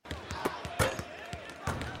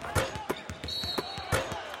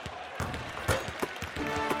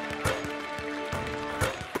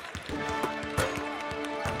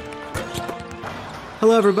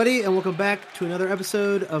Hello, everybody, and welcome back to another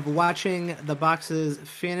episode of Watching the Boxes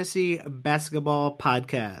Fantasy Basketball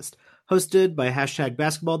Podcast, hosted by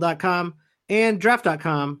 #basketball.com and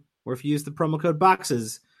draft.com, where if you use the promo code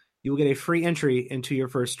BOXES, you will get a free entry into your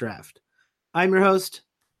first draft. I'm your host,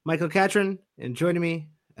 Michael Catron, and joining me,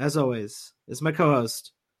 as always, is my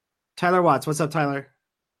co-host, Tyler Watts. What's up, Tyler?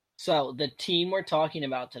 So, the team we're talking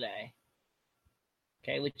about today,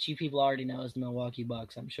 okay, which you people already know is the Milwaukee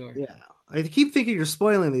Bucks, I'm sure. Yeah, I keep thinking you're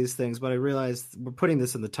spoiling these things, but I realized we're putting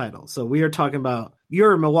this in the title. So we are talking about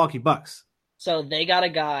your Milwaukee Bucks. So they got a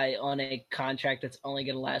guy on a contract that's only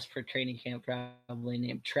going to last for training camp, probably,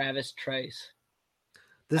 named Travis Trice.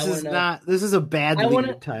 This is a bad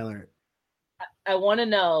lead, Tyler. I want to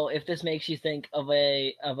know if this makes you think of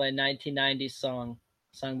a 1990s song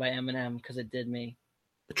sung by Eminem, because it did me.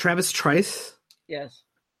 Travis Trice? Yes.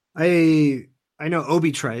 I know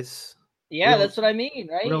Obi Trice. Yeah, that's what I mean,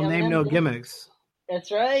 right? Real name, no gimmicks.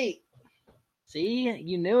 That's right. See,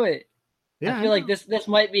 you knew it. Yeah, I feel like this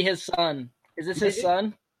might be his son. Is this his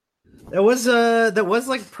son? That was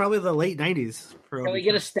like probably the late 90s. Can we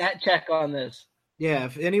get a stat check on this? Yeah,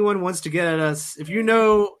 if anyone wants to get at us, if you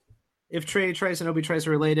know if Trey Trice and Obi Trice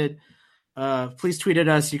are related, please tweet at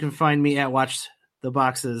us. You can find me at Watch the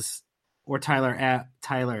Boxes or Tyler at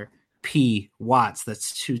Tyler P Watts.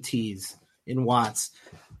 That's 2 T's in Watts.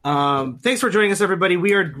 Thanks for joining us, everybody.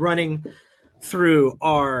 We are running through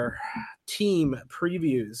our team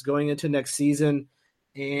previews going into next season,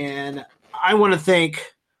 and I want to thank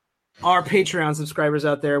our Patreon subscribers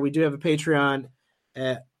out there. We do have a Patreon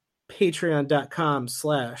at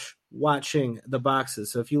patreon.com/watchingtheboxes.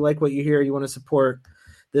 So if you like what you hear, you want to support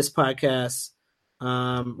this podcast,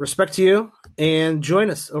 respect to you, and join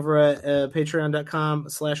us over at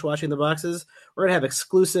patreon.com/watchingtheboxes. We're going to have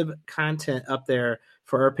exclusive content up there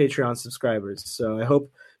for our Patreon subscribers. So I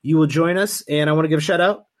hope you will join us. And I want to give a shout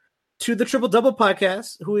out to the Triple Double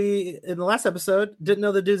podcast, who we, in the last episode, didn't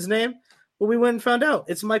know the dude's name, but we went and found out.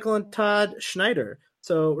 It's Michael and Todd Schneider.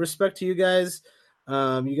 So respect to you guys.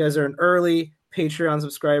 You guys are an early Patreon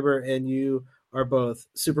subscriber, and you are both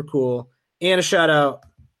super cool. And a shout out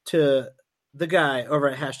to the guy over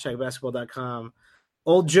at #basketball.com,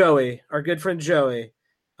 old Joey, our good friend Joey,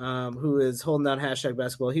 who is holding down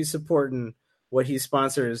 #basketball. He's supporting what he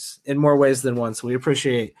sponsors in more ways than one. So we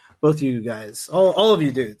appreciate both of you guys, all of you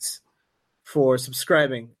dudes, for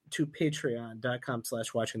subscribing to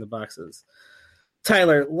patreon.com/watchingtheboxes.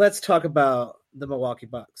 Tyler, let's talk about the Milwaukee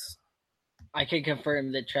Bucks. I can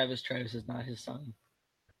confirm that Travis Trice is not his son.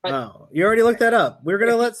 Oh, you already looked that up. We're going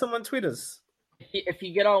to let someone tweet us. If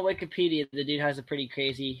you get on Wikipedia, the dude has a pretty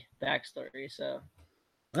crazy backstory. So,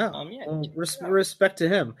 respect to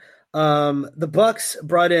him. The Bucks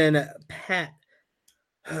brought in Pat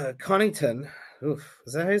Connaughton. Oof,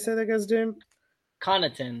 is that how you say that guy's name?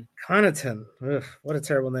 Connaughton. Oof, what a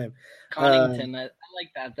terrible name. Connaughton. I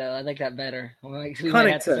like that though. I like that better.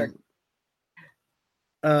 Connaughton.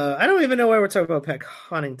 I don't even know why we're talking about Pat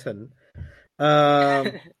Connaughton.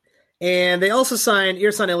 And they also signed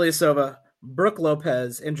Ersan Ilyasova, Brooke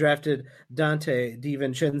Lopez, and drafted Dante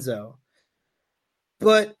DiVincenzo,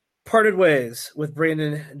 but parted ways with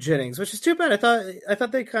Brandon Jennings, which is too bad. I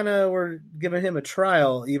thought they kind of were giving him a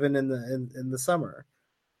trial even in the summer.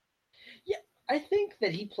 Yeah, I think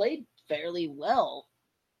that he played fairly well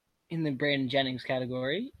in the Brandon Jennings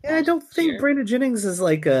category. Yeah, I don't think Brandon Jennings is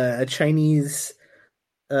like a Chinese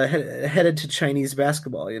headed to Chinese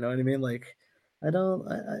basketball. You know what I mean? Like,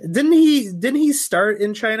 didn't he start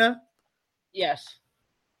in China? Yes.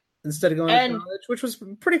 Instead of going to college, which was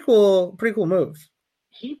pretty cool move.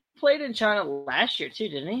 He played in China last year too,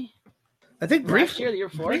 didn't he? I think last year, the year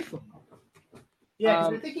before. Yeah,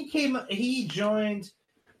 I think he joined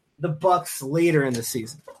the Bucks later in the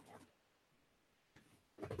season.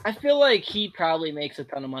 I feel like he probably makes a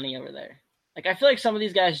ton of money over there. Like, I feel like some of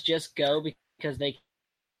these guys just go because they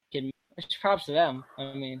can. Props to them.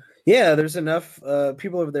 I mean, yeah, there's enough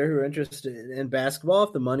people over there who are interested in basketball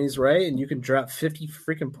if the money's right, and you can drop 50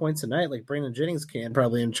 freaking points a night like Brandon Jennings can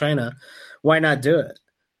probably in China. Why not do it?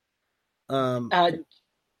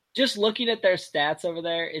 Just looking at their stats over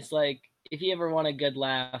there, it's like, if you ever want a good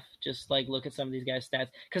laugh, just like look at some of these guys' stats,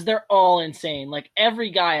 because they're all insane. Like,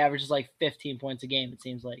 every guy averages like 15 points a game. It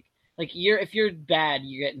seems like if you're bad,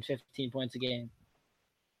 you're getting 15 points a game.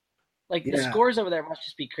 Like, the scores over there must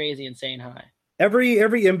just be crazy, insane high. Every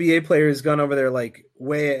NBA player has gone over there like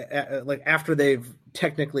after they've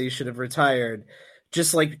technically should have retired,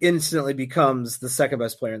 just like instantly becomes the second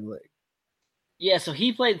best player in the league. Yeah, so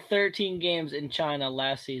he played 13 games in China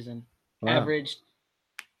last season, averaged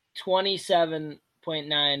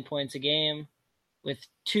 27.9 points a game, with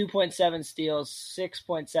 2.7 steals,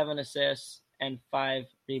 6.7 assists, and 5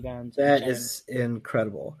 rebounds. That is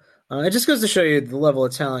incredible. It just goes to show you the level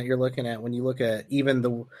of talent you're looking at when you look at even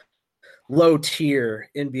the low tier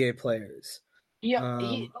NBA players. He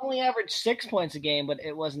only averaged 6 points a game, but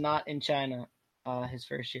it was not in China his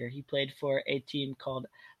first year. He played for a team called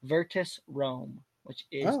Virtus Rome, which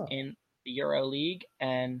is in the Euro League,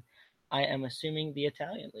 and I am assuming the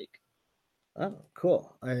Italian league. Oh,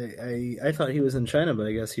 cool. I thought he was in China, but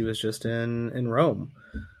I guess he was just in Rome.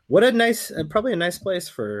 What a nice, probably a nice place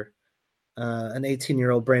for an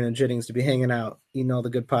 18-year-old Brandon Jennings to be hanging out, eating all the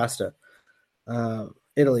good pasta.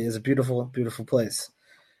 Italy is a beautiful, beautiful place.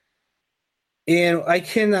 And I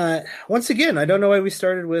cannot, once again, I don't know why we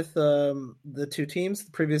started with the two teams.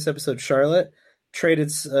 The previous episode, Charlotte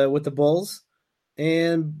traded with the Bulls,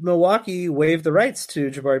 and Milwaukee waived the rights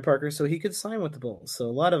to Jabari Parker so he could sign with the Bulls. So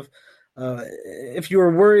a lot of, if you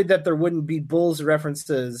were worried that there wouldn't be Bulls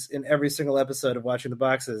references in every single episode of Watching the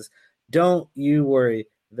Boxes, don't you worry.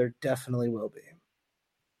 There definitely will be.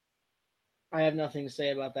 I have nothing to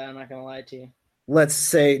say about that. I'm not going to lie to you. Let's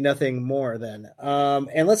say nothing more then.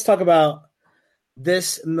 And let's talk about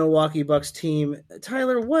this Milwaukee Bucks team.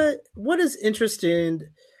 Tyler, what is interesting?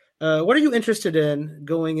 What are you interested in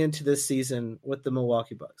going into this season with the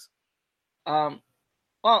Milwaukee Bucks?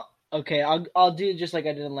 Well, okay, I'll do just like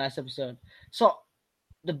I did in the last episode. So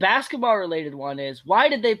the basketball related one is, why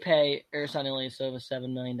did they pay Ersan Ilyasova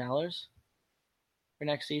 $7 million for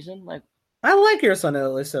next season? Like, I like Ersan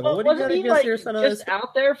Ilyasova. Well, what do you got against Ersan Ilyasova? Just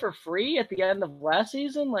out there for free at the end of last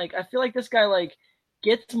season? Like, I feel like this guy like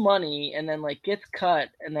gets money and then like gets cut,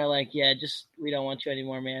 and they're like, yeah, just we don't want you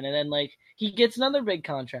anymore, man. And then like he gets another big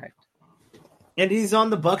contract, and he's on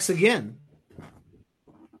the Bucks again.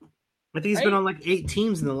 I think he's been on like 8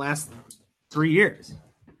 teams in the last 3 years.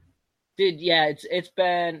 Dude, yeah, it's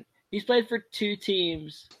been he's played for 2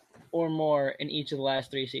 teams or more in each of the last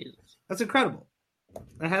 3 seasons. That's incredible.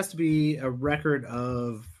 That has to be a record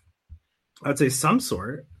of, I'd say, some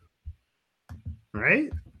sort, right?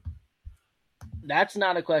 That's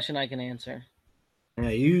not a question I can answer. Yeah,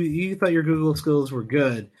 you thought your Google skills were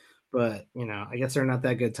good, but I guess they're not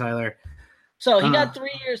that good, Tyler. So he got 3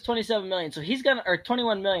 years, $27 million. So he's gonna, or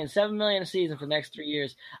 $21 million, $7 million a season for the next 3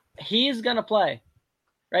 years. He's gonna play,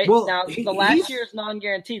 right? Well, now the last year is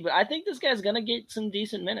non-guaranteed, but I think this guy's gonna get some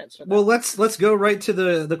decent minutes. For that. Well, let's go right to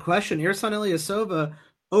the question. Ersan Ilyasova,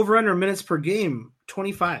 over under minutes per game,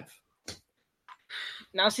 25.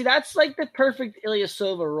 Now, see, that's like the perfect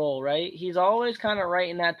Ilyasova role, right? He's always kind of right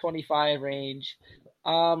in that 25 range.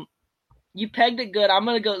 You pegged it good. I'm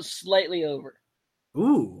going to go slightly over.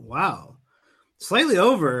 Ooh, wow. Slightly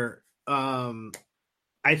over,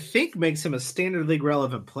 I think makes him a standard league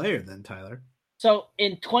relevant player then, Tyler. So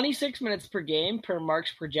in 26 minutes per game per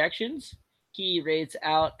Mark's projections, he rates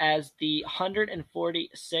out as the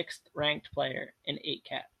 146th ranked player in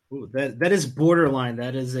 8-cap. Ooh, that is borderline.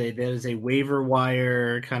 That is a waiver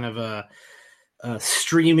wire kind of a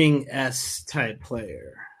streaming S type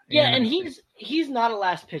player. Yeah, and he's not a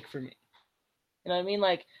last pick for me. You know what I mean?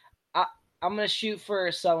 Like I'm gonna shoot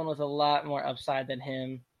for someone with a lot more upside than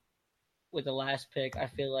him with the last pick. I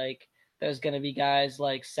feel like there's gonna be guys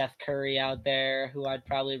like Seth Curry out there who I'd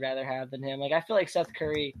probably rather have than him. Like I feel like Seth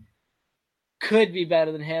Curry could be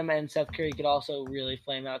better than him, and Seth Curry could also really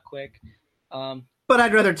flame out quick. But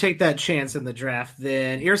I'd rather take that chance in the draft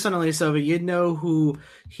than Ersan Ilyasova. You know who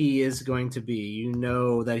he is going to be. You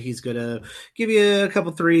know that he's going to give you a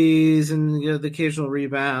couple threes and the occasional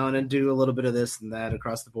rebound and do a little bit of this and that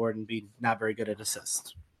across the board and be not very good at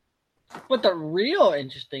assists. But the real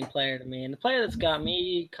interesting player to me, and the player that's got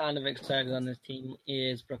me kind of excited on this team,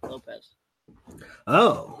 is Brook Lopez.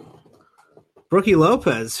 Oh, Brookie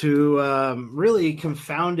Lopez, who really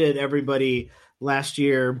confounded everybody last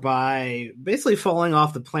year by basically falling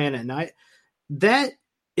off the planet. And that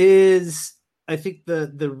is, I think,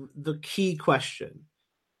 the key question.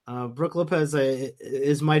 Brook Lopez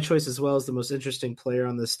is my choice as well as the most interesting player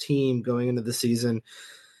on this team going into the season,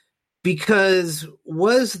 because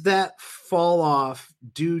was that fall off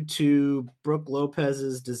due to Brook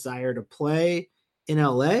Lopez's desire to play in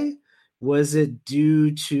LA? Was it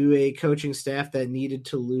due to a coaching staff that needed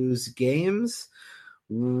to lose games?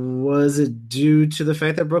 Was it due to the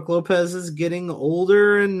fact that Brook Lopez is getting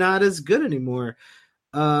older and not as good anymore?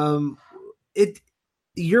 Your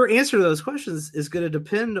answer to those questions is going to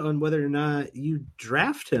depend on whether or not you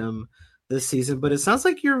draft him this season. But it sounds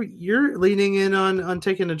like you're leaning in on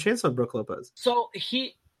taking a chance on Brook Lopez. So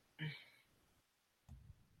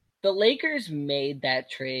the Lakers made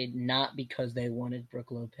that trade not because they wanted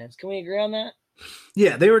Brook Lopez. Can we agree on that?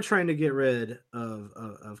 Yeah, they were trying to get rid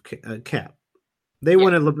of Cap. They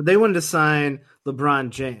wanted to sign LeBron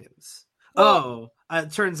James. Well,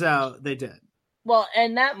 It turns out they did. Well,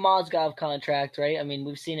 and that Mozgov contract, right? I mean,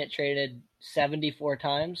 we've seen it traded 74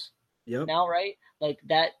 times Yep. now, right? Like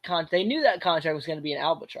that they knew that contract was going to be an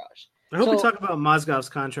albatross. I hope we talk about Mozgov's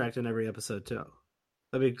contract in every episode too.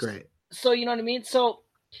 That'd be great. So you know what I mean? So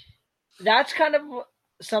that's kind of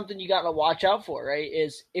something you got to watch out for, right?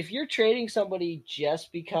 Is if you're trading somebody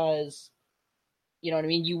just because, you know what I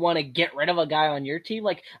mean, you want to get rid of a guy on your team.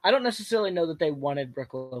 Like, I don't necessarily know that they wanted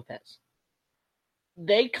Brook Lopez.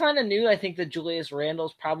 They kind of knew, I think, that Julius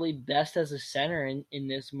Randle's probably best as a center in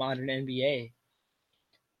this modern NBA.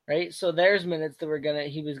 Right? So there's minutes that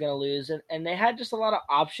he was gonna lose, and they had just a lot of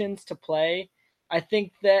options to play. I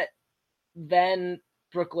think that then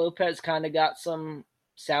Brook Lopez kind of got some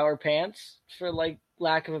sour pants, for like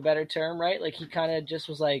lack of a better term, right? Like he kind of just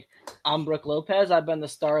was like, I'm Brook Lopez. I've been the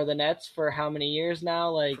star of the Nets for how many years now?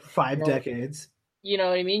 Like 5 decades. You know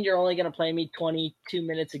what I mean? You're only going to play me 22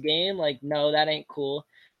 minutes a game. Like, no, that ain't cool.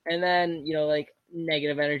 And then, you know, like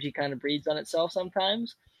negative energy kind of breeds on itself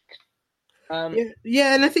sometimes.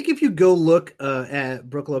 Yeah, and I think if you go look at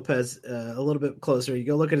Brook Lopez a little bit closer, you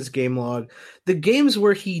go look at his game log, the games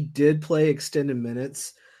where he did play extended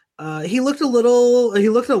minutes, he looked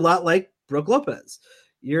a lot like Brook Lopez.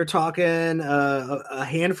 You're talking a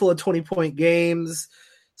handful of 20-point games,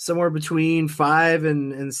 somewhere between 5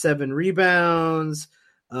 and 7 rebounds,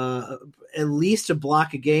 at least a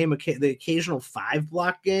block a game, the occasional 5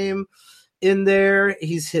 block game in there.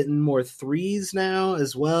 He's hitting more threes now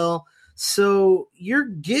as well. So you're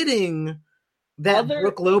getting that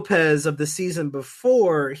Brook Lopez of the season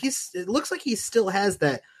before. It looks like he still has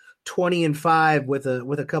that 20 and 5 with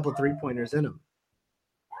a couple 3-pointers in him.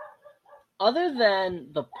 Other than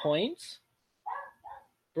the points,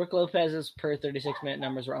 Brook Lopez's per 36-minute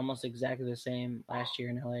numbers were almost exactly the same last year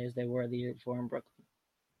in LA as they were the year before in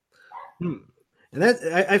Brooklyn. And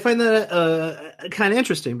that I find that kind of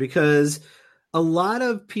interesting, because a lot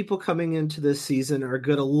of people coming into this season are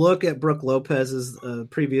going to look at Brook Lopez's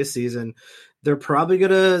previous season. They're probably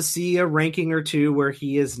going to see a ranking or two where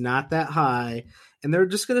he is not that high, and they're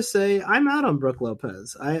just going to say, I'm out on Brook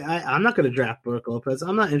Lopez. I'm not going to draft Brook Lopez.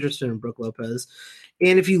 I'm not interested in Brook Lopez.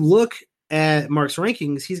 And if you look at Mark's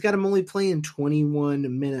rankings, he's got him only playing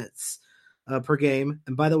 21 minutes per game.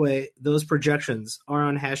 And by the way, those projections are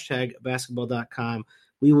on #basketball.com.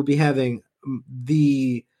 We will be having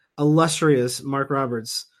the illustrious Mark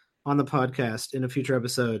Roberts on the podcast in a future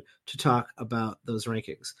episode to talk about those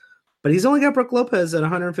rankings. But he's only got Brook Lopez at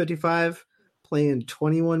 155, playing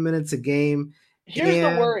 21 minutes a game. Here's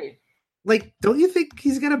the worry. Like, don't you think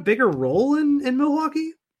he's got a bigger role in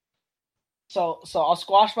Milwaukee? So I'll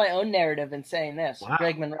squash my own narrative in saying this. Wow.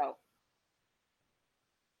 Greg Monroe.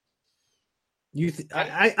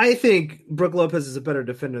 I think Brook Lopez is a better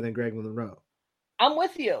defender than Greg Monroe. I'm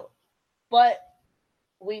with you. But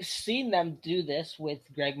we've seen them do this with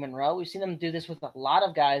Greg Monroe. We've seen them do this with a lot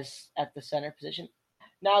of guys at the center position.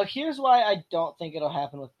 Now, here's why I don't think it'll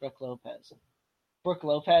happen with Brook Lopez. Brook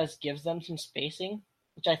Lopez gives them some spacing,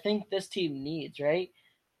 which I think this team needs, right?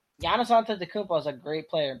 Giannis Antetokounmpo is a great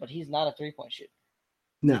player, but he's not a three-point shooter.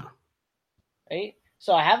 No. Right?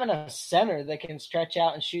 So having a center that can stretch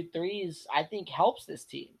out and shoot threes, I think helps this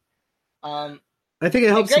team. I think it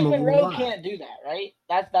helps him a lot. Greg Monroe can't do that, right?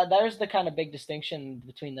 There's the kind of big distinction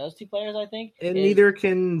between those two players, I think. And neither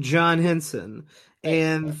can John Henson.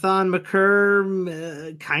 And Thon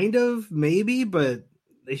McCurr, kind of, maybe, but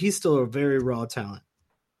he's still a very raw talent.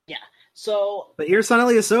 Yeah. So, but Ersan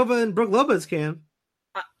Ilyasova and Brook Lopez can.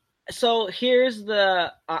 So here's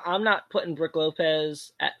I'm not putting Brook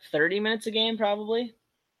Lopez at 30 minutes a game probably,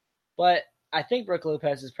 but I think Brook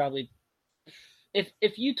Lopez is probably,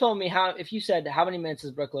 if you told me if you said how many minutes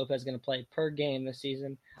is Brook Lopez going to play per game this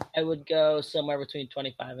season, I would go somewhere between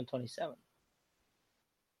 25 and 27.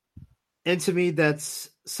 And to me, that's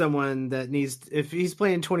someone that needs, if he's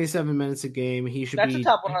playing 27 minutes a game, he should That's a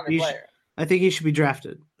top 100 player. I think he should be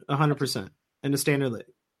drafted 100% in the standard league.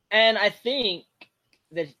 And I think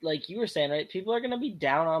that, like you were saying, right, people are going to be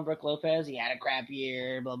down on Brook Lopez. He had a crap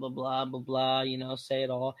year, blah, blah, blah, blah, blah, say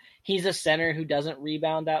it all. He's a center who doesn't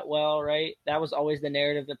rebound that well, right? That was always the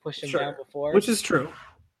narrative that pushed him down before. Which is true.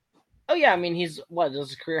 Oh, yeah, I mean, his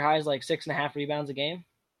career high is like 6.5 rebounds a game?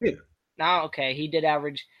 Yeah. Now, okay, he did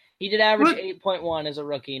average 8.1 as a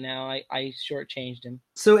rookie. Now I shortchanged him.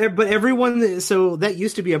 So that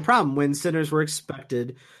used to be a problem when centers were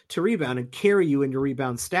expected to rebound and carry you in your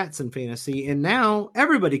rebound stats in fantasy. And now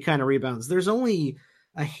everybody kind of rebounds. There's only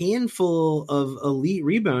a handful of elite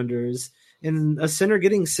rebounders, and a center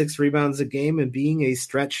getting 6 rebounds a game and being a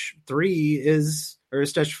stretch 3 is or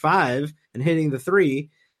stretch 5 and hitting the 3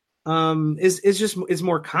 is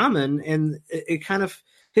more common, and it kind of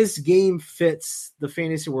his game fits the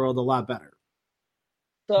fantasy world a lot better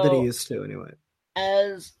than he So used to anyway.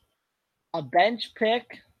 as a bench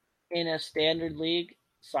pick in a standard league,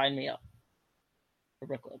 sign me up for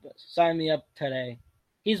Brook Lopez. Sign me up today.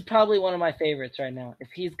 He's probably one of my favorites right now. If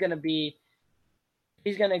he's gonna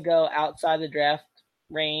go outside the draft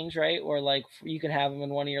range, right? Or like you could have him in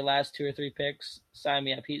one of your last 2 or 3 picks. Sign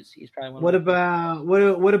me up. He's probably one.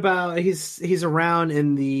 What about he's around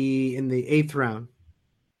in the 8th round?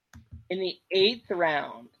 In the 8th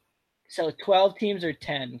round. So 12 teams or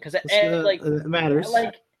 10? Because it matters.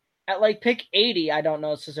 At like pick 80, I don't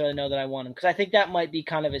necessarily know that I want him because I think that might be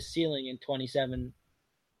kind of his ceiling in 27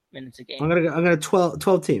 minutes a game. I'm gonna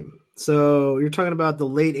 12 team. So you're talking about the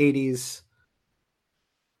late 80s.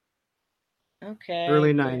 Okay.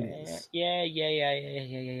 Early 90s.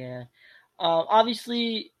 Yeah.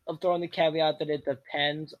 Obviously, I'm throwing the caveat that it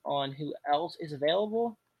depends on who else is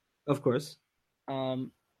available. Of course.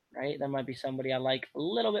 Right? There might be somebody I like a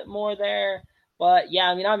little bit more there. But yeah,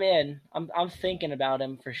 I mean, I'm in. I'm thinking about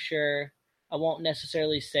him for sure. I won't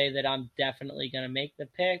necessarily say that I'm definitely going to make the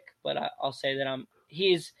pick, but I'll say that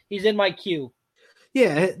he's in my queue.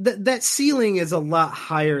 Yeah, that ceiling is a lot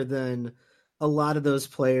higher than a lot of those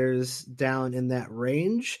players down in that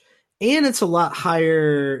range, and it's a lot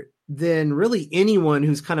higher than really anyone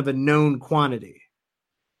who's kind of a known quantity.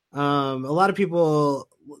 A lot of people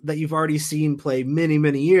that you've already seen play many,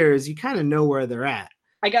 many years, you kind of know where they're at.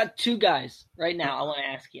 I got 2 guys right now I want to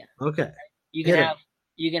ask you. Okay. You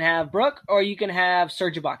can have Brook or you can have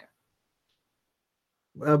Serge Ibaka.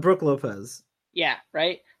 Brook Lopez. Yeah,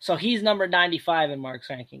 right? So he's number 95 in Mark's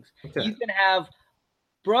rankings. Okay. You can have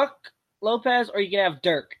Brook Lopez or you can have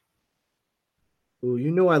Dirk. Ooh,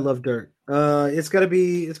 you know I love Dirk. It's gotta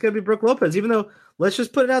be Brook Lopez, even though let's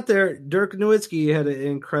just put it out there, Dirk Nowitzki had an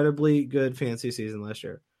incredibly good fantasy season last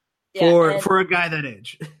year. For a guy that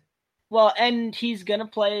age. Well, and he's going to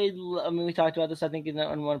play, I mean, we talked about this, I think, in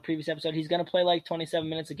one previous episode. He's going to play like 27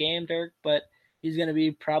 minutes a game, Dirk, but he's going to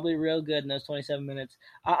be probably real good in those 27 minutes.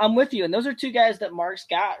 I'm with you. And those are 2 guys that Mark's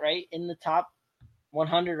got, right, in the top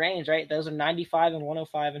 100 range, right? Those are 95 and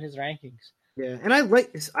 105 in his rankings. Yeah, and I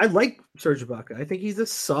like Serge Ibaka. I think he's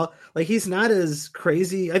he's not as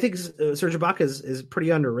crazy. I think Serge Ibaka is pretty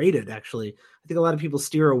underrated, actually. I think a lot of people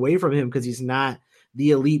steer away from him because he's not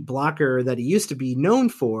the elite blocker that he used to be known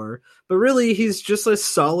for, but really he's just a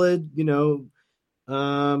solid,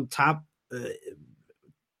 top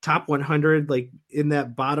 100, like in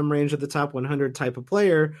that bottom range of the top 100 type of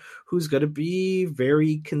player who's going to be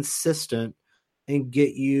very consistent and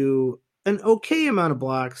get you an okay amount of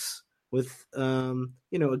blocks with, a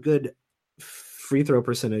good free throw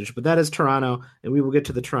percentage. But that is Toronto, and we will get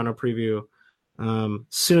to the Toronto preview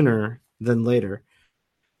sooner than later.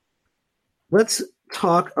 Let's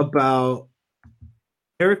talk about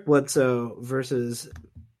Eric Bledsoe versus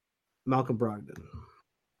Malcolm Brogdon.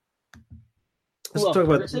 Let's talk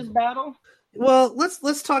about this battle. Well,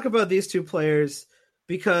 let's talk about these 2 players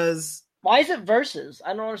because why is it versus?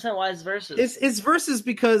 I don't understand why it's versus. It's versus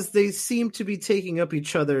because they seem to be taking up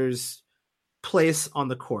each other's place on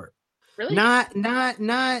the court. Really?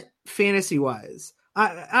 Not fantasy wise.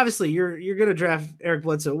 Obviously, you're going to draft Eric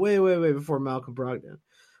Bledsoe way before Malcolm Brogdon.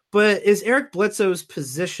 But is Eric Bledsoe's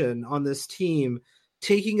position on this team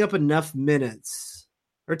taking up enough minutes,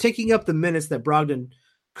 or taking up the minutes that Brogdon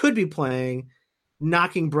could be playing,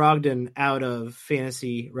 knocking Brogdon out of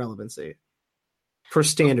fantasy relevancy for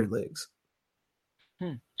standard leagues?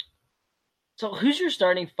 So who's your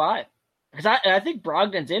starting 5? Because I think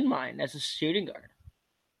Brogdon's in mine as a shooting guard.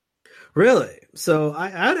 Really? So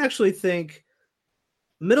I would actually think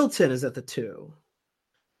Middleton is at the 2.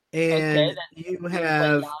 And you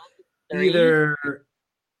have either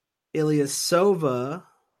Ilyasova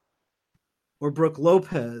or Brook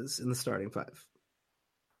Lopez in the starting 5.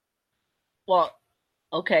 Well,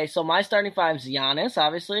 okay, so my starting 5 is Giannis,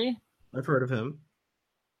 obviously. I've heard of him.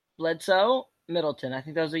 Bledsoe, Middleton. I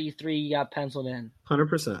think those are you 3 you got penciled in.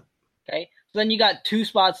 100%. Okay, so then you got 2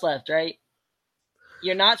 spots left, right?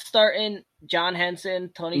 You're not starting John Henson,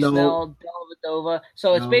 Tony Snell, Dellavedova.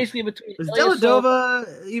 So it's basically between. Is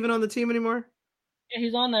Dellavedova even on the team anymore? Yeah,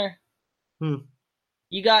 he's on there.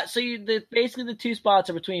 You got basically the 2 spots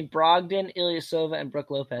are between Brogdon, Ilyasova, and Brook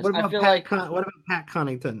Lopez. What about Pat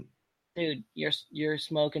Connaughton? Dude, you're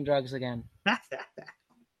smoking drugs again.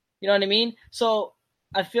 You know what I mean? So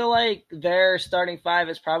I feel like their starting 5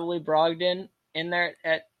 is probably Brogdon in there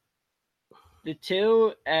at the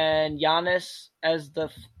 2, and Giannis as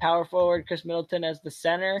the power forward, Chris Middleton as the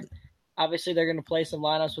center, Obviously, they're going to play some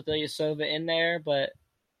lineups with Ilyasova in there,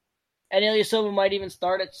 and Ilyasova might even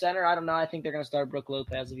start at center. I don't know. I think they're going to start Brook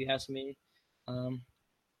Lopez, if you ask me.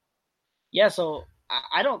 Yeah, so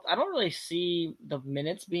I don't really see the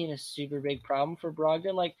minutes being a super big problem for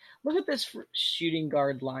Brogdon. Like, look at this shooting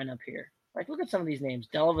guard lineup here. Like, look at some of these names.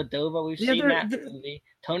 Dellavedova, we've seen that movie.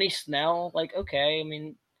 Tony Snell, like, okay, I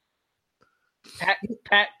mean,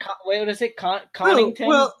 wait, what is it? Connington?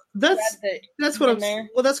 Well, that's what I'm there.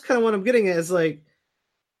 Well, that's kind of what I'm getting at. Is like,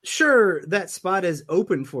 sure, that spot is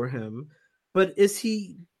open for him, but is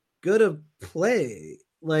he gonna play?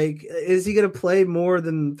 Like, is he gonna play more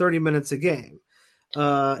than 30 minutes a game?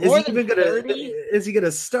 Is he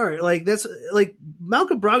gonna start? Like, that's like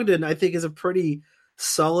Malcolm Brogdon, I think, is a pretty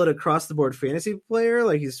solid across the board fantasy player.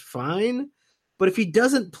 Like, he's fine. But if he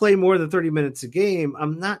doesn't play more than 30 minutes a game,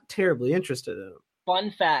 I'm not terribly interested in him. Fun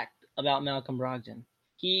fact about Malcolm Brogdon.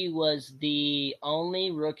 He was the only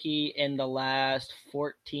rookie in the last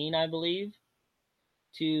 14, I believe,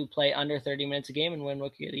 to play under 30 minutes a game and win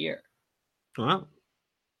Rookie of the Year. Wow.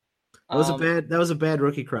 That was a bad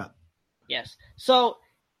rookie crop. Yes. So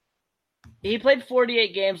he played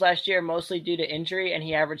 48 games last year, mostly due to injury, and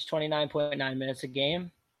he averaged 29.9 minutes a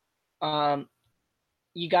game.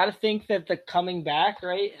 You got to think that the coming back,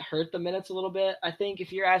 right, hurt the minutes a little bit. I think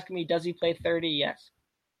if you're asking me, does he play 30? Yes.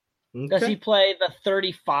 Okay. Does he play the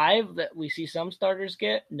 35 that we see some starters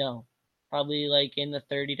get? No. Probably like in the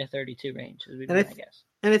 30 to 32 range, I guess.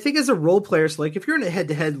 And I think as a role player, so like if you're in a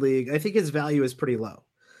head-to-head league, I think his value is pretty low.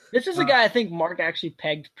 This is a guy I think Mark actually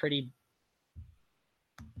pegged pretty,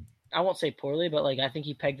 I won't say poorly, but like I think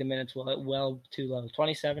he pegged the minutes well too low.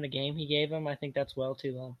 27 a game he gave him. I think that's well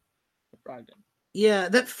too low for Brogdon. Yeah,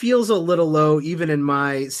 that feels a little low, even in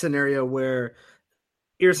my scenario where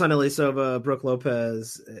Ersan Ilyasova, Brook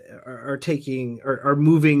Lopez are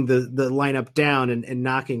moving the lineup down and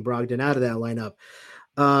knocking Brogdon out of that lineup.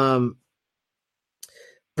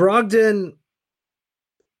 Brogdon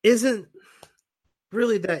isn't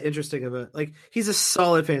really that interesting of like, he's a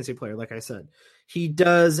solid fantasy player, like I said. He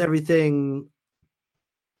does everything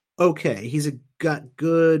okay. He's got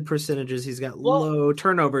good percentages. He's got low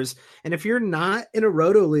turnovers. And if you're not in a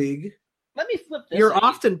roto league, let me flip this. You're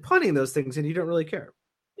often punting those things and you don't really care.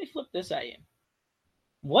 Let me flip this at you.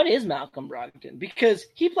 What is Malcolm Brogdon? Because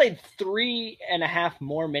he played 3.5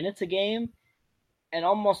 more minutes a game, and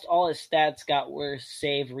almost all his stats got worse,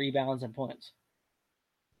 save, rebounds, and points.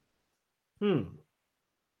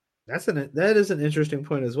 That is an interesting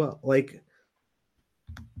point as well. Like,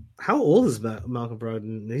 how old is Malcolm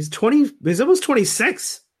Brogdon? He's 20. He's almost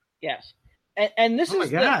 26. Yes, and this is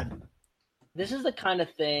God. This is the kind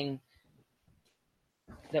of thing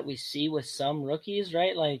that we see with some rookies,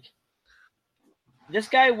 right? Like, this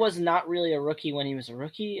guy was not really a rookie when he was a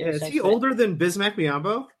rookie. Yeah, is he older than Bismack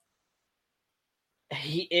Biyombo?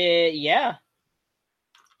 Yeah.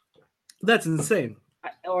 That's insane.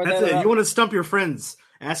 That's it. You want to stump your friends?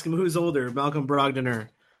 Ask him who's older, Malcolm Brogdon or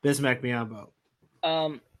Bismack Biyombo.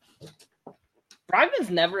 Brogdon's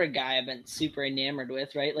never a guy I've been super enamored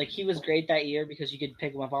with, right? Like, he was great that year because you could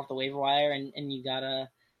pick him up off the waiver wire and you got a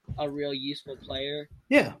real useful player.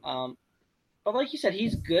 Yeah. But like you said,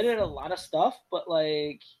 he's good at a lot of stuff, but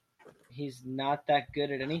like, he's not that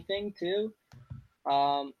good at anything too.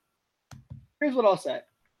 Here's what I'll say.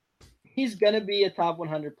 He's going to be a top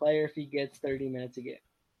 100 player if he gets 30 minutes a game.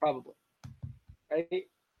 Probably. Right? If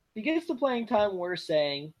he gets the playing time we're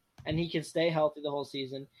saying, and he can stay healthy the whole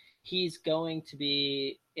season, he's going to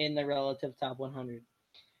be in the relative top 100.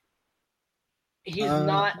 He's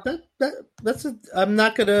not. I'm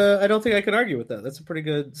not gonna. I don't think I can argue with that. That's a pretty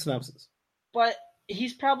good synopsis. But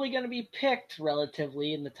he's probably going to be picked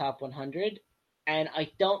relatively in the top 100, and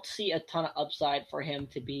I don't see a ton of upside for him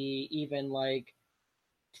to be even like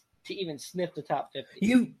to even sniff the top 50.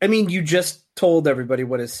 You just told everybody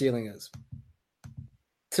what his ceiling is.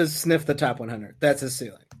 To sniff the top 100, that's his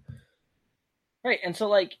ceiling. Right, and so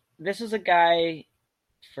like, this is a guy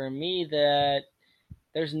for me that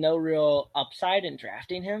there's no real upside in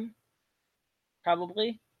drafting him,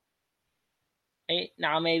 probably.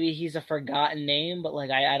 Now maybe he's a forgotten name, but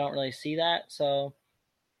like I don't really see that. So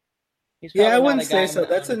I wouldn't say so.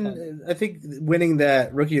 I think winning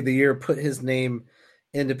that Rookie of the Year put his name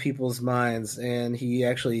into people's minds, and he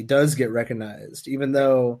actually does get recognized, even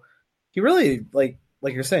though he really like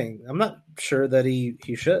you're saying, I'm not sure that he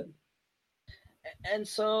should. And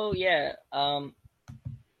so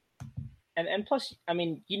and plus, I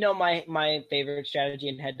mean, my favorite strategy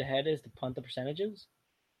in head-to-head is to punt the percentages.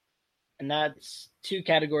 And that's two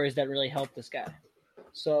categories that really help this guy.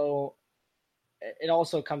 So it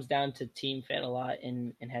also comes down to team fit a lot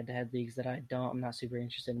in head-to-head leagues that I'm not super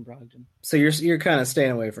interested in Brogdon. So you're kind of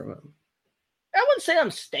staying away from him. I wouldn't say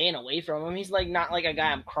I'm staying away from him. He's like not like a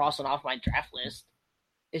guy I'm crossing off my draft list.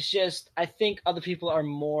 It's just I think other people are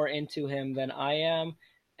more into him than I am,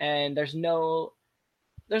 and there's no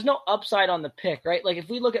upside on the pick, right? Like if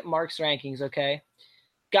we look at Mark's rankings, okay,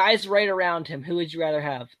 guys right around him, who would you rather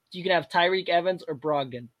have? You can have Tyreek Evans or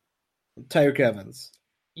Brogdon. Tyreek Evans.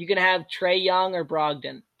 You can have Trae Young or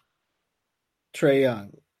Brogdon. Trae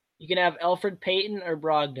Young. You can have Elfrid Payton or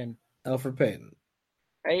Brogdon. Elfrid Payton.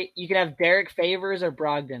 Right? You can have Derek Favors or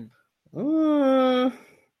Brogdon.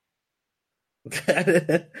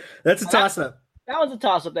 That's a toss-up. That was a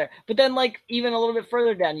toss-up there. But then, like, even a little bit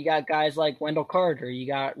further down, you got guys like Wendell Carter. You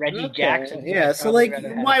got Reggie Jackson. Yeah, so, like,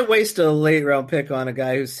 why waste a late-round pick on a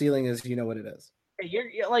guy whose ceiling is you know what it is?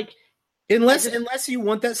 You're like... Unless you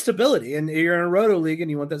want that stability, and you're in a roto league and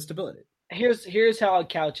you want that stability. Here's how I'd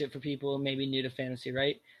couch it for people maybe new to fantasy,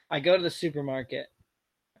 right? I go to the supermarket,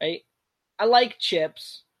 right? I like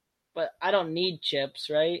chips, but I don't need chips,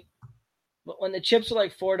 right? But when the chips are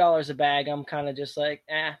like $4 a bag, I'm kind of just like,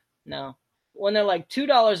 no. When they're like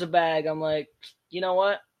 $2 a bag, I'm like, you know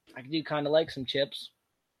what? I do kind of like some chips,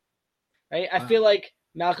 right? I feel like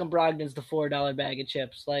Malcolm Brogdon's the $4 bag of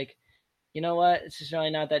chips. Like, you know what? It's just really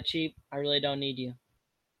not that cheap. I really don't need you.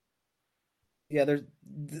 Yeah,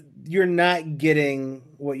 you're not getting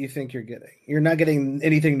what you think you're getting. You're not getting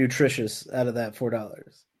anything nutritious out of that $4.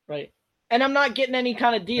 Right. And I'm not getting any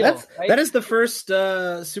kind of deal. Right? That is the first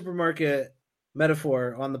supermarket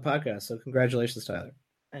metaphor on the podcast. So congratulations, Tyler.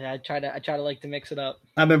 And I try to like to mix it up.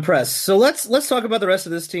 I'm impressed. So let's talk about the rest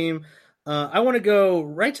of this team. I want to go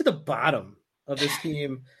right to the bottom of this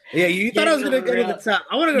team. Yeah, you thought I was going to go to the top.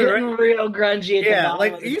 I want to go real grungy. Yeah,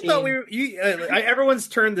 like you thought we were. Everyone's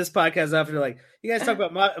turned this podcast off. They're like, you guys talk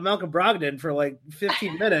about Malcolm Brogdon for like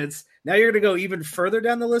 15 minutes. Now you're going to go even further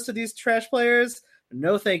down the list of these trash players.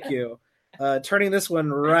 No, thank you. Turning this one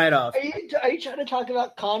right off. Are you trying to talk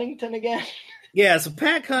about Connaughton again? Yeah, so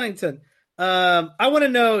Pat Connaughton. I want to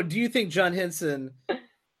know, do you think John Henson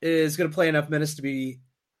is going to play enough minutes to be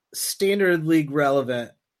standard league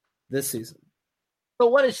relevant this season? So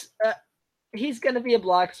what is he's going to be a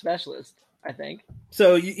block specialist, I think.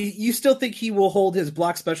 So you still think he will hold his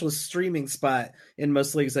block specialist streaming spot in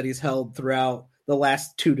most leagues that he's held throughout the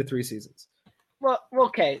last 2 to 3 seasons? Well,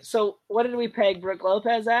 okay. So what did we peg Brook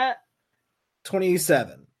Lopez at?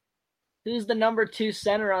 27. Who's the number 2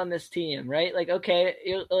 center on this team, right? Like, okay,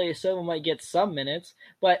 Ilyasova might get some minutes,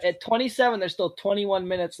 but at 27, there's still 21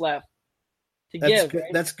 minutes left to give. Good.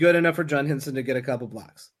 Right? That's good enough for John Henson to get a couple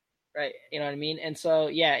blocks. Right. You know what I mean? And so,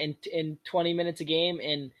 yeah, in 20 minutes a game,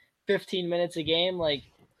 in 15 minutes a game, like,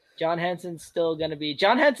 John Henson's still going to be –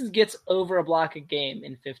 John Henson gets over a block a game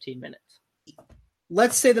in 15 minutes.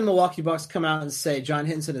 Let's say the Milwaukee Bucks come out and say John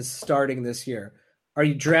Henson is starting this year. Are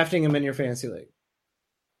you drafting him in your fantasy league?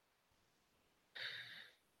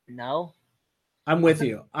 No. I'm with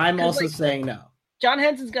you. I'm also saying no. John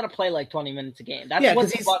Henson's going to play like 20 minutes a game. That's what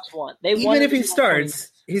the Bucks want. Even if he starts,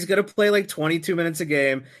 he's going to play like 22 minutes a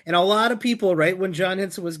game. And a lot of people, right, when John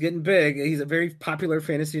Henson was getting big, he's a very popular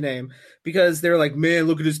fantasy name because they're like, man,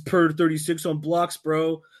 look at his per 36 on blocks,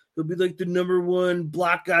 bro. He'll be like the number 1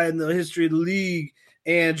 block guy in the history of the league.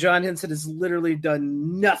 And John Henson has literally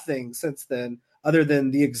done nothing since then other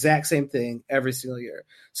than the exact same thing every single year.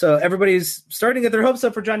 So everybody's starting to get their hopes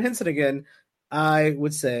up for John Henson again. I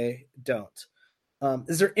would say don't.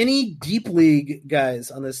 Is there any deep league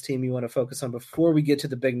guys on this team you want to focus on before we get to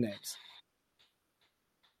the big names?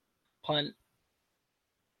 Punt.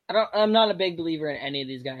 I'm not a big believer in any of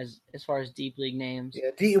these guys as far as deep league names.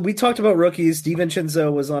 Yeah, we talked about rookies.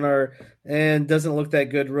 DiVincenzo was on our and doesn't look that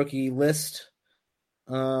good rookie list.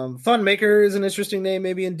 Thon Maker is an interesting name,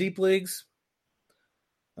 maybe in deep leagues.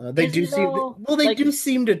 They do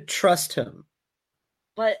seem to trust him.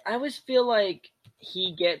 But I always feel like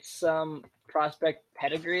he gets some prospect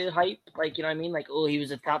pedigree hype. Like, you know what I mean? Like, oh, he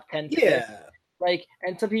was a top 10 pick. Yeah. Like,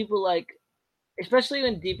 and some people, like, especially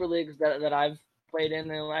in deeper leagues that I've played in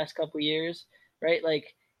the last couple of years, right?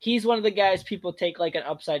 Like, he's one of the guys people take, like, an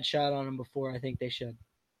upside shot on him before I think they should.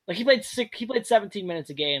 Like, he played 17 minutes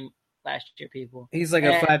a game last year, people. He's like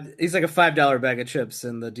a $5 bag of chips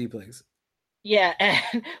in the deep leagues. Yeah,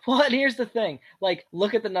 and here's the thing. Like,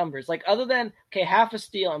 look at the numbers. Like, other than half a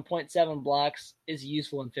steal and 0.7 blocks is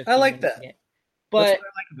useful in 15 I like minutes that. a game. But that's what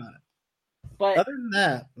I like about it. But other than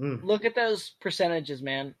that, look at those percentages,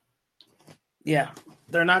 man. Yeah,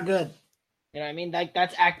 they're not good. You know what I mean?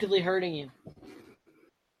 That's actively hurting you.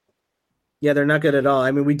 Yeah, they're not good at all.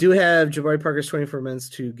 I mean, we do have Jabari Parker's 24 minutes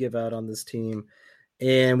to give out on this team.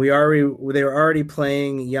 and they were already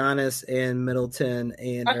playing Giannis and Middleton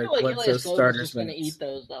and I feel Eric like Bledsoe Ilyasova is starters just going to minutes. eat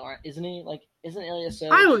those, though, isn't he? Like, isn't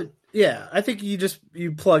Ilyasova? I would, yeah. I think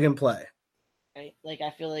you plug and play. Right? Like,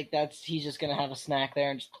 I feel like he's just going to have a snack there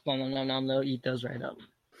and just no, eat those right up.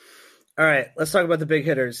 All right, let's talk about the big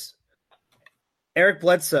hitters. Eric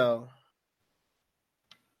Bledsoe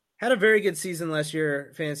had a very good season last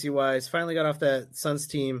year, fantasy wise. Finally got off that Suns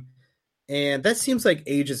team, and that seems like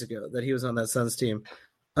ages ago that he was on that Suns team.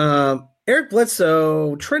 Eric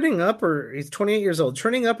Bledsoe trending up, or he's 28 years old,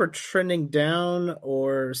 trending up or trending down,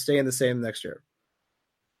 or staying the same next year?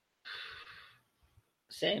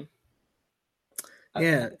 Same.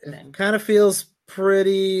 Yeah, it kind of feels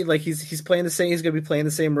pretty like he's playing the same. He's going to be playing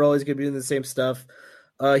the same role. He's going to be doing the same stuff.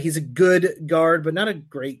 He's a good guard, but not a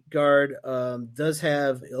great guard. Does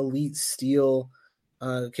have elite steal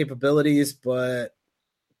capabilities, but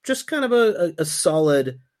just kind of a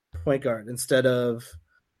solid point guard instead of.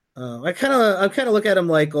 I kind of look at him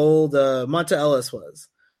like old Monta Ellis was.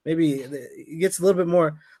 Maybe he gets a little bit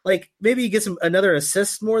more like maybe he gets another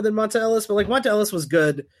assist more than Monta Ellis, but like Monta Ellis was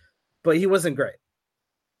good, but he wasn't great.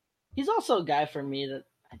 He's also a guy for me that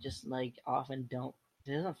I just like often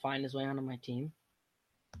doesn't find his way onto my team.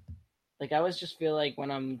 Like I always just feel like when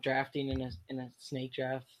I'm drafting in a snake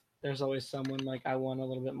draft, there's always someone like I want a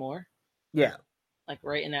little bit more. Yeah, like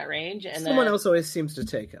right in that range. And someone then else always seems to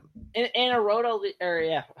take him. In a roto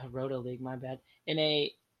league, my bad. In a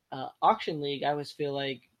auction league, I always feel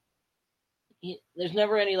like there's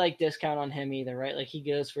never any like discount on him either, right? Like he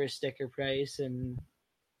goes for a sticker price and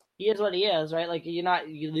he is what he is, right? Like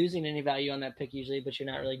you're losing any value on that pick usually, but you're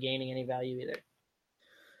not really gaining any value either.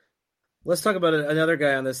 Let's talk about another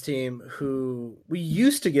guy on this team who we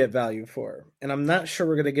used to get value for, and I'm not sure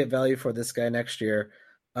we're going to get value for this guy next year.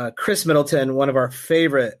 Chris Middleton, one of our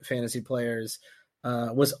favorite fantasy players,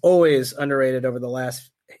 was always underrated over the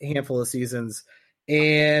last handful of seasons,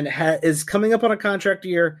 and is coming up on a contract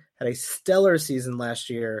year. Had a stellar season last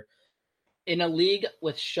year. In a league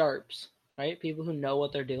with sharps, right? People who know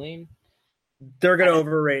what they're doing. They're going to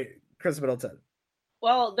overrate Chris Middleton.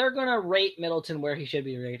 Well, they're going to rate Middleton where he should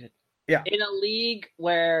be rated. Yeah. In a league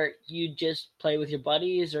where you just play with your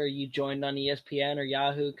buddies or you joined on ESPN or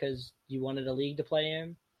Yahoo because you wanted a league to play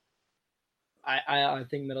in, I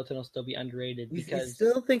think Middleton will still be underrated because you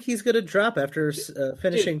still think he's going to drop after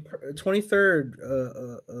finishing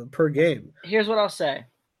 23rd per game. Here's what I'll say: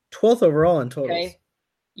 12th overall in totals. Okay.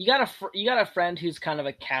 You got a friend who's kind of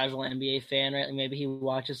a casual NBA fan, right? Like maybe he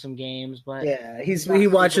watches some games, but yeah, he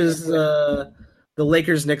watches the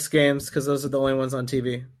Lakers Knicks games because those are the only ones on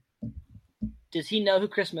TV. Does he know who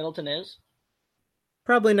Chris Middleton is?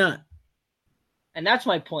 Probably not. And that's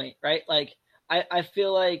my point, right? Like I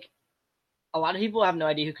feel like a lot of people have no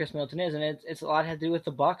idea who Chris Middleton is, and it's a lot to do with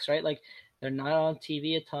the Bucks, right? Like they're not on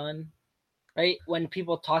TV a ton, right? When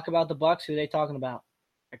people talk about the Bucks, who are they talking about?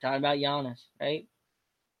 They're talking about Giannis, right?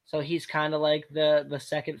 So he's kind of like the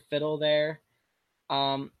second fiddle there.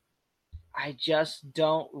 I just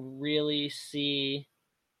don't really see,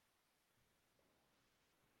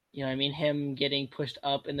 him getting pushed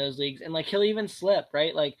up in those leagues. And, like, he'll even slip,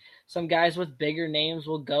 right? Like, some guys with bigger names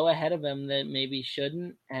will go ahead of him that maybe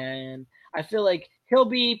shouldn't. And I feel like he'll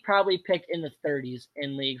be probably picked in the 30s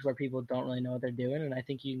in leagues where people don't really know what they're doing. And I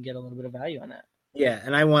think you can get a little bit of value on that. Yeah,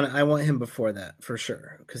 and I want him before that for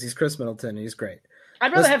sure because he's Chris Middleton and he's great.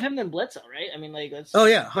 I'd rather have him than Bledsoe, right? I mean, like, that's... Oh,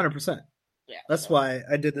 yeah, 100%. Yeah, that's why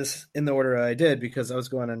I did this in the order I did because I was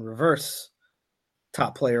going in reverse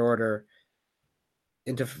top player order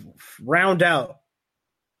and to round out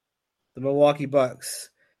the Milwaukee Bucks.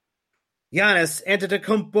 Giannis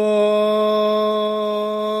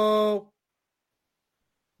Antetokounmpo,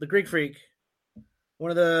 the Greek Freak, one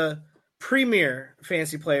of the premier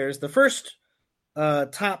fantasy players, the first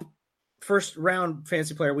top first round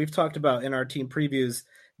fantasy player we've talked about in our team previews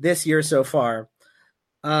this year so far.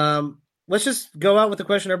 Let's just go out with the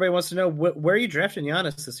question everybody wants to know. Where are you drafting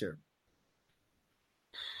Giannis this year?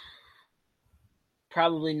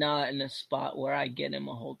 Probably not in a spot where I get him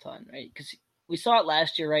a whole ton, right? Because we saw it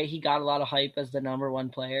last year, right? He got a lot of hype as the number one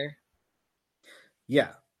player.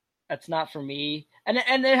 Yeah. That's not for me. And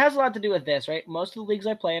it has a lot to do with this, right? Most of the leagues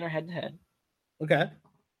I play in are head-to-head. Okay.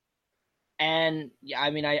 And, yeah,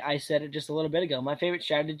 I mean, I said it just a little bit ago. My favorite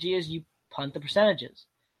strategy is you punt the percentages.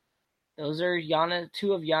 Those are Giannis,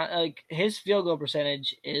 like his field goal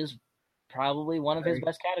percentage is probably one of his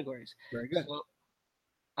best categories. Very good.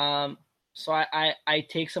 So I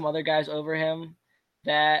take some other guys over him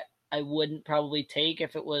that I wouldn't probably take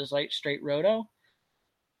if it was like straight roto.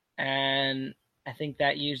 And I think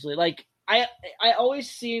that usually, like, I always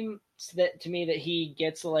seem that to me that he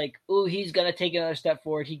gets like, ooh, he's gonna take another step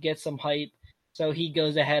forward. He gets some hype, so he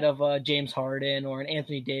goes ahead of James Harden or an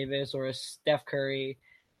Anthony Davis or a Steph Curry.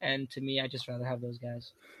 And to me, I just rather have those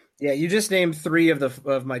guys. Yeah, you just named 3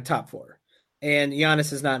 of my top 4, and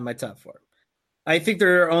Giannis is not in my top 4. I think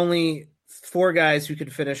there are only 4 guys who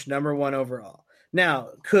could finish number 1 overall. Now,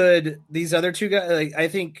 could these other 2 guys? Like, I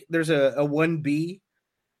think there's a 1B.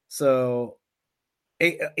 So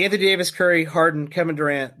Anthony Davis, Curry, Harden, Kevin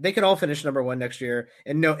Durant, they could all finish number 1 next year,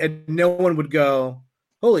 and no one would go,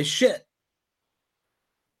 holy shit.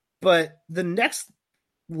 But the next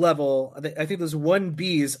level, I think those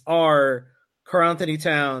 1Bs are Karl Anthony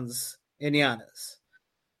Towns and Giannis.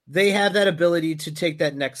 They have that ability to take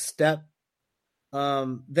that next step.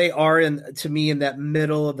 They are to me in that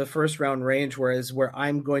middle of the first round range, whereas where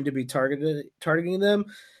I'm going to be targeting them,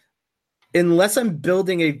 unless I'm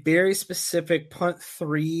building a very specific punt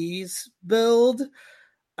threes build,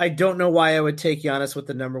 I don't know why I would take Giannis with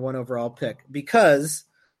the number 1 overall pick, because,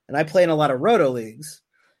 and I play in a lot of roto leagues,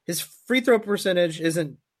 his free throw percentage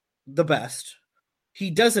isn't the best. He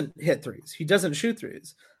doesn't hit threes. He doesn't shoot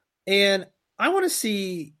threes. And I want to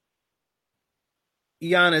see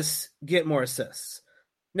Giannis get more assists.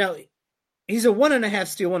 Now, he's a 1.5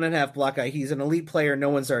 steal, 1.5 block guy. He's an elite player. No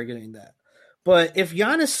one's arguing that. But if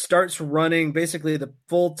Giannis starts running basically the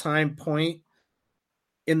full-time point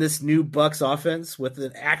in this new Bucks offense with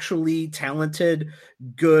an actually talented,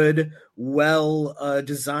 good,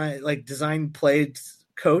 design played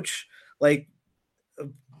coach, like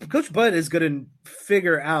Coach Bud is going to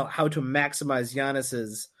figure out how to maximize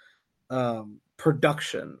Giannis's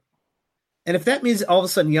production. And if that means all of a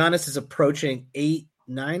sudden Giannis is approaching 8,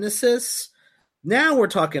 9 assists, now we're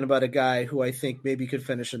talking about a guy who I think maybe could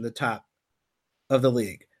finish in the top of the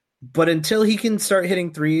league. But until he can start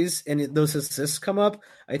hitting threes and those assists come up,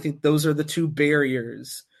 I think those are the 2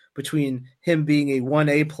 barriers between him being a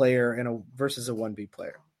 1A player versus a 1B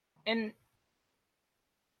player. And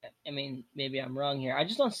I mean, maybe I'm wrong here. I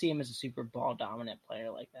just don't see him as a super ball dominant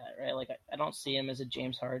player like that, right? Like I don't see him as a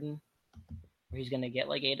James Harden where he's going to get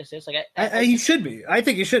like 8 assists. Like he should be. I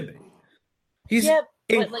think he should be. He's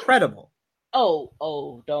incredible. No,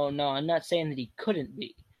 I'm not saying that he couldn't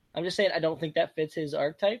be. I'm just saying I don't think that fits his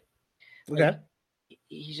archetype. Okay. Like,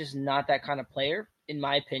 he's just not that kind of player, in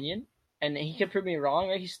my opinion. And he could prove me wrong,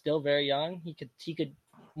 right? He's still very young. He could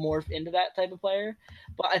morph into that type of player.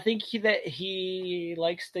 But I think he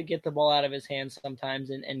likes to get the ball out of his hands sometimes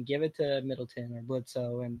and give it to Middleton or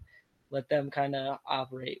Bledsoe and let them kind of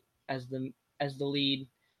operate as the lead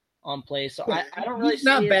on play. So I don't really he's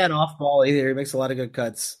not bad off ball either. He makes a lot of good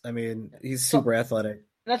cuts. I mean, he's super athletic.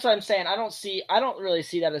 That's what I'm saying. I don't really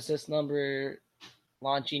see that assist number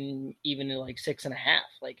launching even in like 6.5.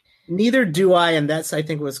 Like neither do I, and that's I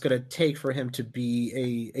think what's going to take for him to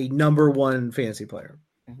be a number 1 fantasy player.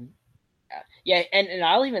 Mm-hmm. Yeah, and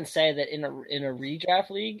I'll even say that in a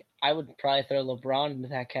redraft league, I would probably throw LeBron into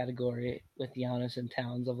that category with Giannis and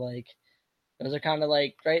Towns of like those are kind of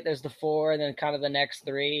like right. There's the 4, and then kind of the next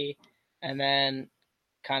 3, and then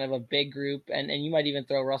kind of a big group, and you might even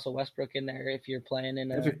throw Russell Westbrook in there if you're playing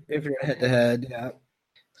in if you're head to head, yeah.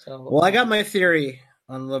 So well, I got my theory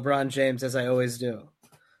on LeBron James as I always do,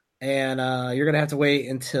 and you're gonna have to wait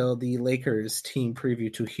until the Lakers team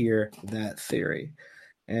preview to hear that theory.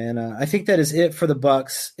 And I think that is it for the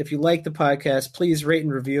Bucks. If you like the podcast, please rate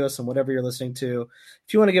and review us on whatever you're listening to.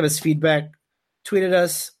 If you want to give us feedback, tweet at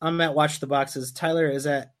us. I'm at Watch the Boxes. Tyler is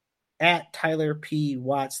at Tyler P.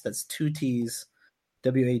 Watts. That's 2 T's,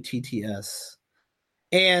 WATTS.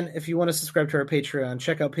 And if you want to subscribe to our Patreon,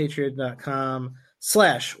 check out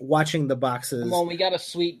patreon.com/watching the boxes. Come on, we got a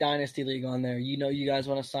sweet Dynasty League on there. You know you guys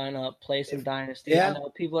want to sign up, play some Dynasty. Yeah. I know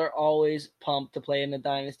people are always pumped to play in the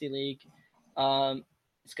Dynasty League.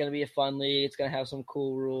 It's going to be a fun league. It's going to have some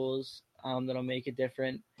cool rules that'll make it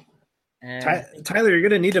different. And Tyler, you're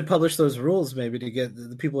going to need to publish those rules maybe to get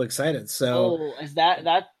the people excited. So, is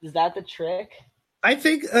that the trick? I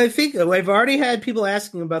think I've already had people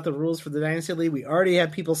asking about the rules for the Dynasty League. We already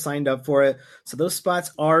have people signed up for it, so those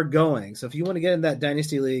spots are going. So if you want to get in that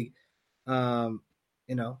Dynasty League, go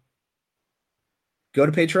to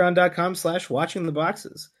patreon.com/watching the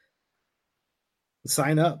boxes.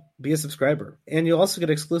 Sign up, be a subscriber, and you'll also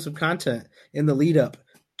get exclusive content in the lead up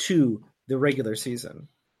to the regular season.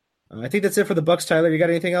 I think that's it for the Bucks. Tyler, you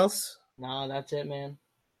got anything else? No, that's it, man.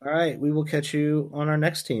 All right, we will catch you on our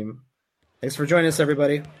next team. Thanks for joining us,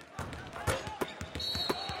 everybody.